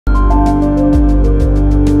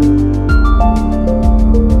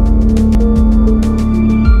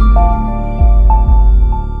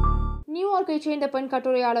நியூயார்க்கைச் சேர்ந்த பெண்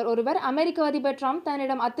கட்டுரையாளர் ஒருவர் அமெரிக்க அதிபர் டிரம்ப்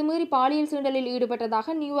தன்னிடம் அத்துமீறி பாலியல் சீண்டலில்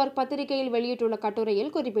ஈடுபட்டதாக நியூயார்க் பத்திரிகையில் வெளியிட்டுள்ள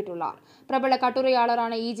கட்டுரையில் குறிப்பிட்டுள்ளார். பிரபல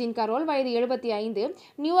கட்டுரையாளரான ஈஜின் கரோல் வயது 75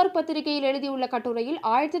 நியூயார்க் பத்திரிகையில் எழுதியுள்ள கட்டுரையில்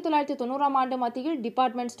 1990ஆம் ஆண்டு மத்தியில்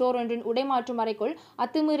டிபார்ட்மெண்ட் ஸ்டோர் ஒன்றின் உடைமாற்றும் அறைக்குள்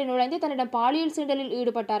அத்துமீறி நுழைந்து தன்னிடம் பாலியல் சீண்டலில்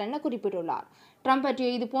ஈடுபட்டார் என குறிப்பிட்டுள்ளார். டிரம்ப்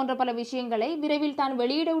பற்றிய இதுபோன்ற பல விஷயங்களை விரைவில் தான்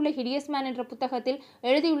வெளியிடவுள்ள ஹிடியஸ் மேன் என்ற புத்தகத்தில்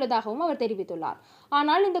எழுதியுள்ளதாகவும் அவர் தெரிவித்துள்ளார்.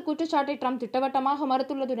 ஆனால் இந்த குற்றச்சாட்டை டிரம்ப் திட்டவட்டமாக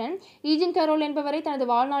மறுத்துள்ளதுடன் ஈஜின் கரோல் என்பவரை தனது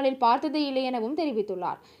வாழ்நாளில் பார்த்ததே இல்லை எனவும்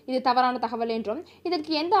தெரிவித்துள்ளார். இது தவறான தகவல் என்றும்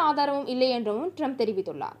இதற்கு எந்த ஆதாரமும் இல்லை என்றும் டிரம்ப்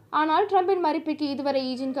தெரிவித்துள்ளார். ஆனால் டிரம்பின் மறுப்புக்கு இதுவரை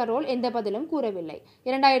ஈஜின் கரோல் எந்த பதிலும் கூறவில்லை.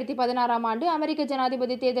 2016ஆம் ஆண்டு அமெரிக்க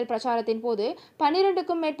ஜனாதிபதி தேர்தல் பிரச்சாரத்தின் போது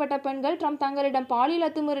 12க்கும் மேற்பட்ட பெண்கள் டிரம்ப் தங்களிடம் பாலியல்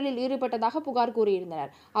அத்துமீறலில் ஈடுபட்டதாக புகார்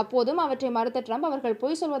கூறியிருந்தனர். அப்போதும் அவற்றை மறுத்த டிரம்ப் அவர்கள்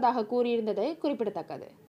பொய் சொல்வதாக கூறியிருந்தது குறிப்பிடத்தக்கது.